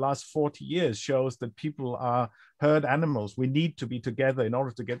collaboration the last 40 years shows that people are herd animals. We need to be together in order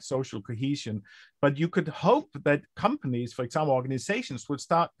to get social cohesion. But you could hope that companies, for example, organizations, would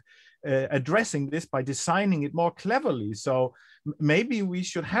start addressing this by designing it more cleverly. So maybe we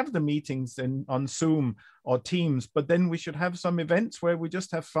should have the meetings on Zoom or Teams, but then we should have some events where we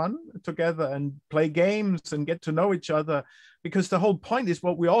just have fun together and play games and get to know each other. Because the whole point is,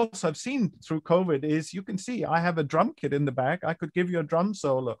 what we also have seen through COVID is, you can see I have a drum kit in the back. I could give you a drum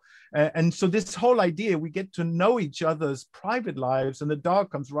solo. And so this whole idea, we get to know each other's private lives, and the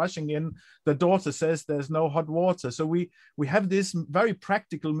dog comes rushing in. The daughter says there's no hot water. So we have this very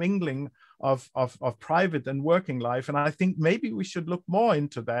practical mingling of private and working life. And I think maybe we should look more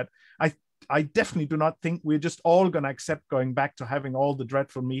into that. I definitely do not think we're just all going to accept going back to having all the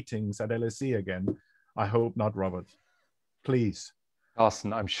dreadful meetings at LSE again. I hope not, Robert. Please.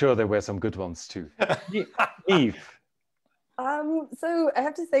 Carsten, I'm sure there were some good ones too. Niamh. So I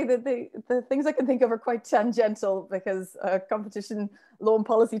have to say that the things I can think of are quite tangential, because competition law and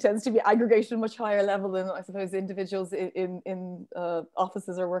policy tends to be aggregation at a much higher level than, I suppose, individuals in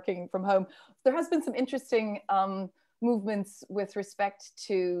offices are working from home. There has been some interesting movements with respect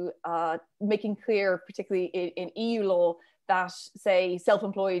to making clear, particularly in EU law, that, say,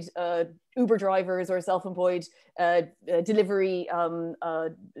 self-employed Uber drivers or self-employed delivery,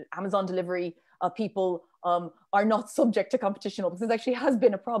 Amazon delivery people are not subject to competition law, because this actually has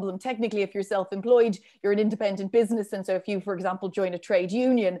been a problem. Technically, if you're self-employed, you're an independent business. And so if you, for example, join a trade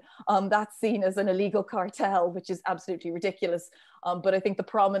union, that's seen as an illegal cartel, which is absolutely ridiculous. But I think the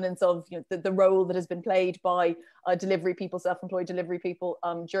prominence of the role that has been played by delivery people, self-employed delivery people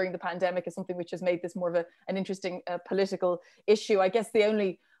during the pandemic is something which has made this more of an interesting political issue. I guess the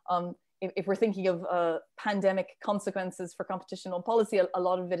only, if we're thinking of pandemic consequences for competition on policy, a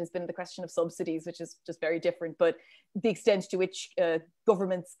lot of it has been the question of subsidies, which is just very different. But the extent to which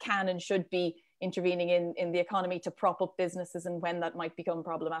governments can and should be intervening in the economy to prop up businesses, and when that might become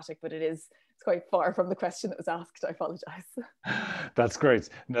problematic, but it's quite far from the question that was asked. I apologize. That's great.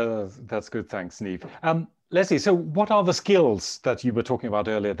 No, that's good. Thanks, Niamh. Leslie, so what are the skills that you were talking about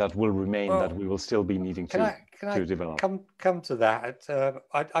earlier that will remain, that we will still be needing to develop? Come to that.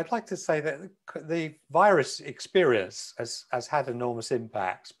 I'd like to say that the virus experience has had enormous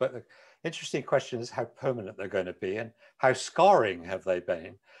impacts, but the interesting question is how permanent they're going to be and how scarring have they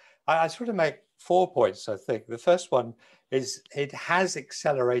been. I sort of make 4 points, I think. The first one is it has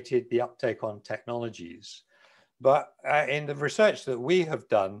accelerated the uptake on technologies. But in the research that we have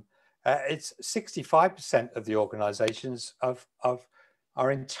done, it's 65% of the organizations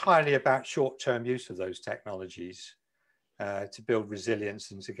are entirely about short-term use of those technologies to build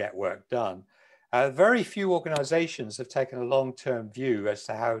resilience and to get work done. Very few organizations have taken a long-term view as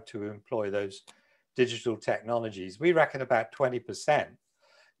to how to employ those digital technologies. We reckon about 20%.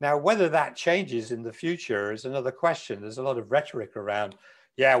 Now, whether that changes in the future is another question. There's a lot of rhetoric around,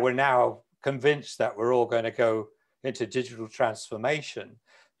 yeah, we're now convinced that we're all going to go into digital transformation,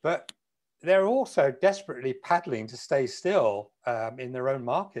 but they're also desperately paddling to stay still in their own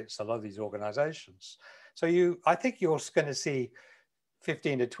markets, a lot of these organizations. So I think you're going to see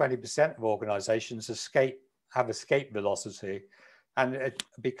 15 to 20% of organizations have escape velocity and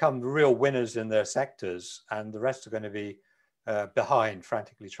become real winners in their sectors, and the rest are going to be behind,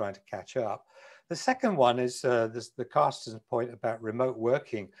 frantically trying to catch up. The second one is the Carsten's point about remote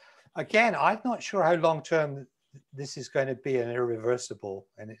working. Again, I'm not sure how long-term this is going to be an irreversible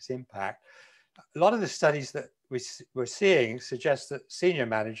in its impact. A lot of the studies that we're seeing suggest that senior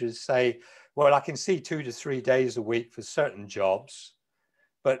managers say, well, I can see 2 to 3 days a week for certain jobs,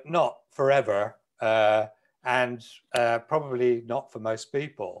 but not forever, and probably not for most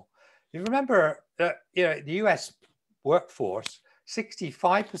people. You remember that, you know, the US workforce,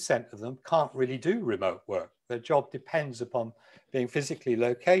 65% of them can't really do remote work. Their job depends upon being physically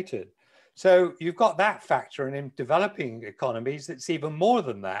located. So you've got that factor, and in developing economies, it's even more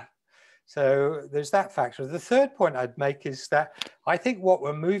than that. So there's that factor. The third point I'd make is that I think what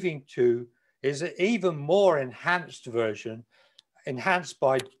we're moving to is an even more enhanced version, enhanced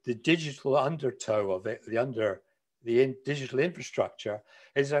by the digital undertow of it, the digital infrastructure,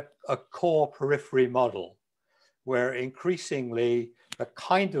 is a core periphery model, where increasingly the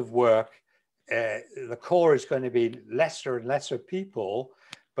kind of work, the core is going to be lesser and lesser people,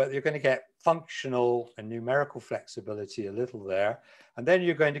 but you're going to get functional and numerical flexibility a little there. And then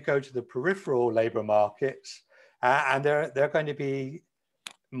you're going to go to the peripheral labor markets, and they're going to be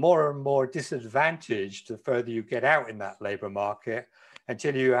more and more disadvantaged the further you get out in that labor market,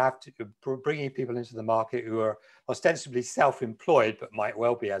 until you have to bringing people into the market who are ostensibly self-employed, but might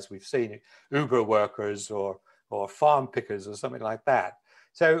well be, as we've seen, Uber workers or farm pickers or something like that.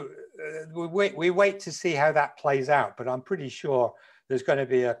 So we wait to see how that plays out, but I'm pretty sure there's going to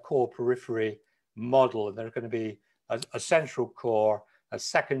be a core periphery model, and there's going to be a central core, a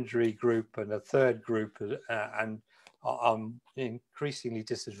secondary group, and a third group, and on increasingly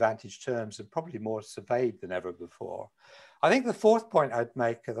disadvantaged terms, and probably more surveyed than ever before. I think the fourth point I'd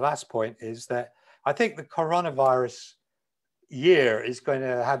make, the last point, is that I think the coronavirus year is going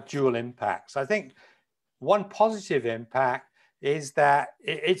to have dual impacts. I think one positive impact is that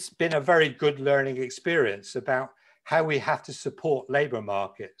it's been a very good learning experience about how we have to support labor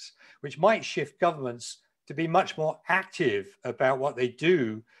markets, which might shift governments to be much more active about what they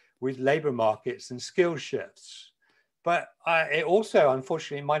do with labor markets and skill shifts. But it also,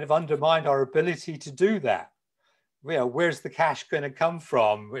 unfortunately, might have undermined our ability to do that. You know, where's the cash going to come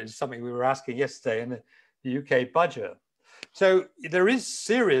from? It's something we were asking yesterday in the UK budget. So there are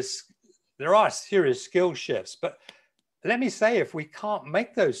serious skill shifts, but let me say, if we can't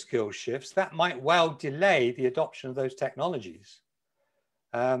make those skill shifts, that might well delay the adoption of those technologies.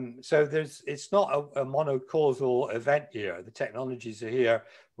 So it's not a monocausal event here. The technologies are here.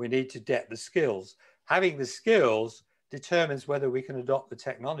 We need to get the skills. Having the skills determines whether we can adopt the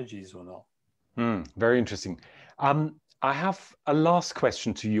technologies or not. Very interesting. I have a last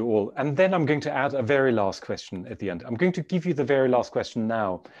question to you all, and then I'm going to add a very last question at the end. I'm going to give you the very last question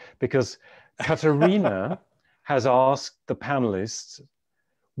now, because Katarina has asked the panelists,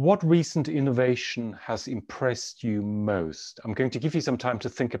 what recent innovation has impressed you most? I'm going to give you some time to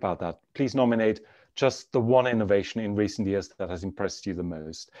think about that. Please nominate just the one innovation in recent years that has impressed you the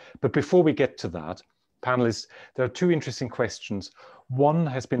most. But before we get to that, panelists, there are two interesting questions. One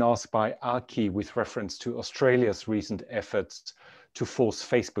has been asked by Aki with reference to Australia's recent efforts to force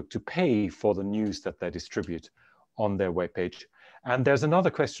Facebook to pay for the news that they distribute on their webpage. And there's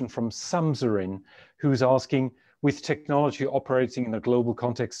another question from Samzarin, who's asking, with technology operating in a global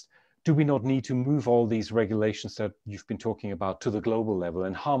context, do we not need to move all these regulations that you've been talking about to the global level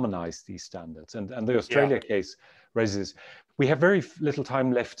and harmonize these standards? And the Australia case raises, we have very little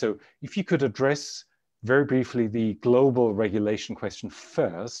time left. So if you could address very briefly the global regulation question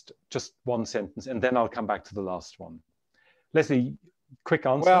first, just one sentence, and then I'll come back to the last one. Leslie, quick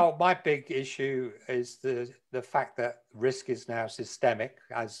answer. Well, my big issue is the fact that risk is now systemic,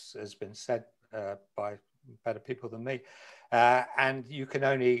 as has been said by better people than me, and you can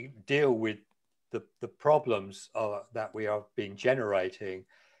only deal with the problems that we are being generating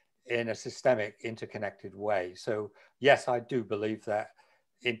in a systemic, interconnected way. So yes, I do believe that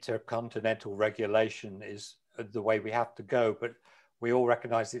intercontinental regulation is the way we have to go, but we all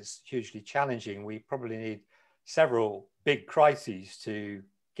recognize it's hugely challenging. We probably need several big crises to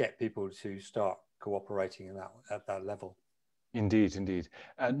get people to start cooperating at that level. Indeed, indeed.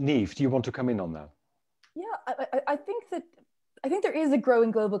 Niamh, do you want to come in on that? Yeah, I think there is a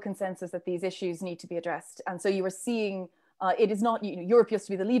growing global consensus that these issues need to be addressed. And so you are seeing, it is not, Europe used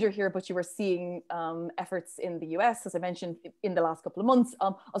to be the leader here, but you were seeing efforts in the US, as I mentioned, in the last couple of months.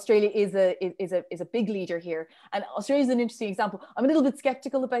 Australia is a big leader here. And Australia is an interesting example. I'm a little bit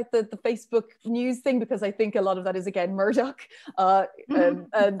skeptical about the Facebook news thing, because I think a lot of that is, again, Murdoch. And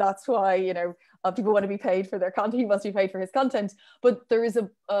that's why, people want to be paid for their content. He must be paid for his content. But there is a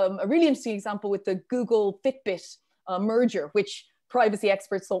really interesting example with the Google Fitbit merger, which privacy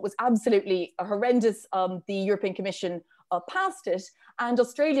experts thought was absolutely horrendous. The European Commission past it. And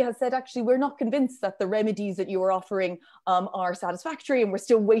Australia has said, actually, we're not convinced that the remedies that you are offering are satisfactory, and we're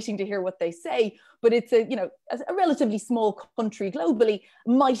still waiting to hear what they say. But it's a relatively small country globally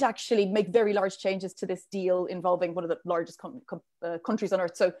might actually make very large changes to this deal involving one of the largest countries on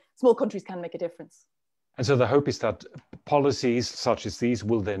earth. So small countries can make a difference. And so the hope is that policies such as these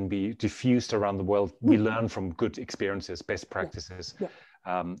will then be diffused around the world. We learn from good experiences, best practices,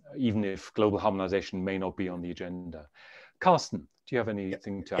 even if global harmonization may not be on the agenda. Carsten, do you have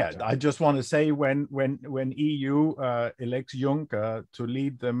anything to add? Yeah, I just want to say when EU elects Juncker to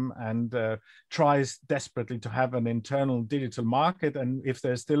lead them and tries desperately to have an internal digital market, and if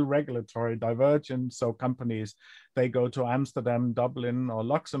there's still regulatory divergence, so companies, they go to Amsterdam, Dublin, or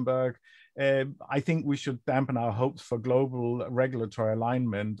Luxembourg, I think we should dampen our hopes for global regulatory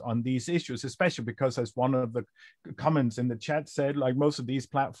alignment on these issues, especially because, as one of the comments in the chat said, like most of these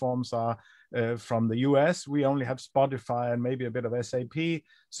platforms are from the US. We only have Spotify and maybe a bit of SAP.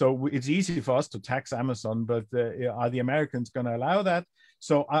 So it's easy for us to tax Amazon, but are the Americans going to allow that?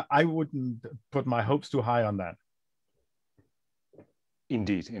 So I wouldn't put my hopes too high on that.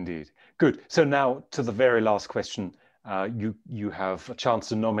 Indeed, indeed. Good. So now to the very last question. You have a chance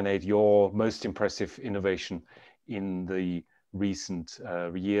to nominate your most impressive innovation in the recent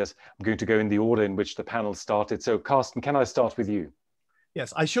years. I'm going to go in the order in which the panel started. So Carsten, can I start with you?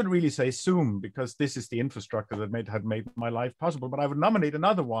 Yes, I should really say Zoom, because this is the infrastructure that had made my life possible, but I would nominate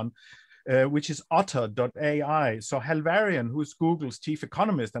another one, which is Otter.ai. So Halvarian, who's Google's chief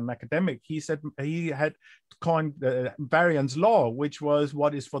economist and academic, he said he had coined Varian's law, which was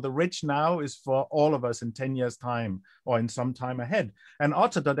what is for the rich now is for all of us in 10 years' time or in some time ahead. And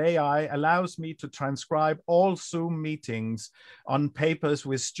Otter.ai allows me to transcribe all Zoom meetings on papers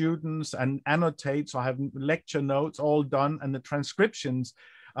with students and annotate. So I have lecture notes all done, and the transcriptions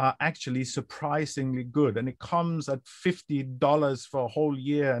are actually surprisingly good. And it comes at $50 for a whole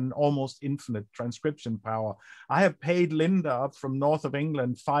year and almost infinite transcription power. I have paid Linda up from north of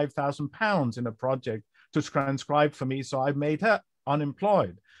England £5,000 in a project to transcribe for me. So I made her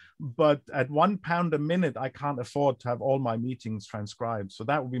unemployed. But at £1 a minute, I can't afford to have all my meetings transcribed. So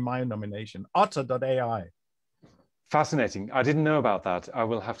that would be my nomination, Otter.ai. Fascinating. I didn't know about that. I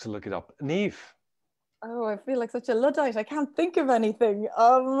will have to look it up. Niamh. Oh, I feel like such a Luddite. I can't think of anything.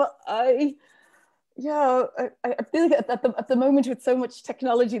 I feel like at the moment with so much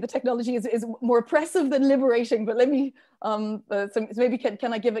technology, the technology is more oppressive than liberating. But let me, so maybe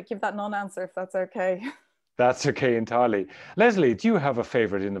can I give that non-answer if that's okay? That's okay entirely. Leslie, do you have a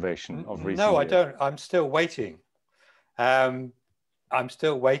favorite innovation of recent years? No, I don't. I'm still waiting. I'm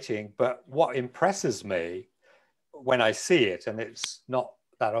still waiting. But what impresses me when I see it, and it's not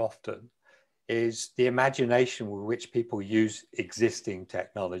that often, is the imagination with which people use existing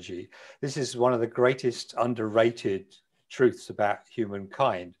technology. This is one of the greatest underrated truths about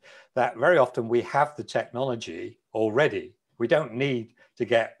humankind, that very often we have the technology already. We don't need to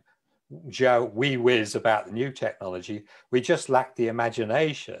get wee whiz about the new technology. We just lack the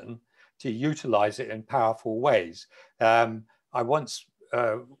imagination to utilize it in powerful ways. I once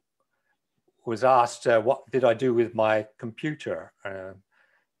was asked, what did I do with my computer?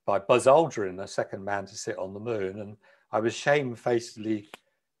 By Buzz Aldrin, the second man to sit on the moon. And I was shamefacedly,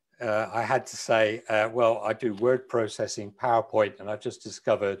 I had to say, well, I do word processing, PowerPoint, and I've just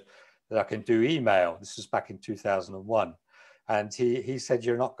discovered that I can do email. This was back in 2001. And he said,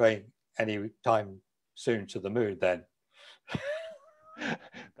 you're not going any time soon to the moon then.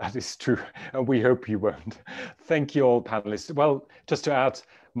 That is true, and we hope you won't. Thank you all panelists. Well, just to add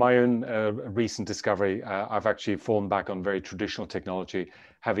my own recent discovery, I've actually fallen back on very traditional technology.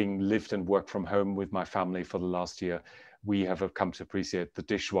 Having lived and worked from home with my family for the last year, we have come to appreciate the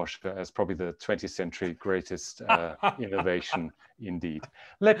dishwasher as probably the 20th century greatest innovation indeed.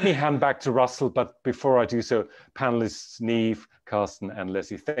 Let me hand back to Russell, but before I do so, panelists Niamh, Carsten and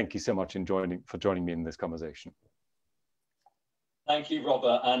Leslie, thank you so much for joining me in this conversation. Thank you,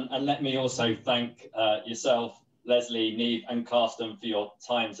 Robert, and let me also thank yourself, Leslie, Niamh and Carsten for your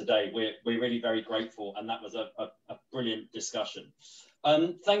time today. We're really very grateful, and that was a brilliant discussion.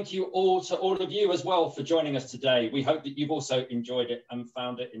 Thank you all to all of you as well for joining us today. We hope that you've also enjoyed it and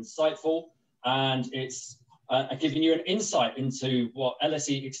found it insightful, and it's giving you an insight into what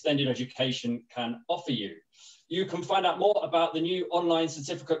LSE Extended Education can offer you. You can find out more about the new online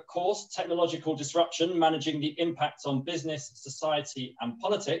certificate course, Technological Disruption, Managing the Impact on Business, Society and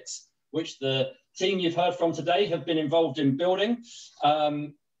Politics, which the team you've heard from today have been involved in building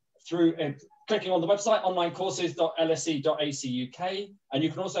through clicking on the website, onlinecourses.lse.ac.uk. And you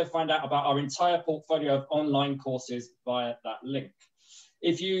can also find out about our entire portfolio of online courses via that link.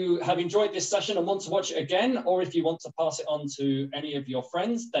 If you have enjoyed this session and want to watch it again, or if you want to pass it on to any of your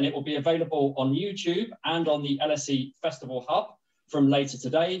friends, then it will be available on YouTube and on the LSE Festival Hub from later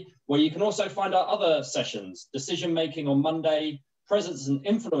today, where you can also find our other sessions: decision making on Monday, presence and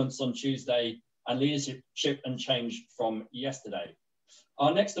influence on Tuesday, and leadership and change from yesterday.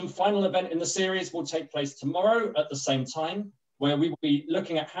 Our next and final event in the series will take place tomorrow at the same time, where we will be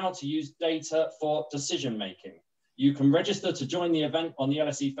looking at how to use data for decision making. You can register to join the event on the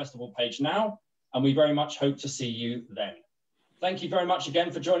LSE Festival page now, and we very much hope to see you then. Thank you very much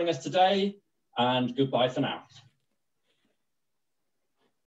again for joining us today, and goodbye for now.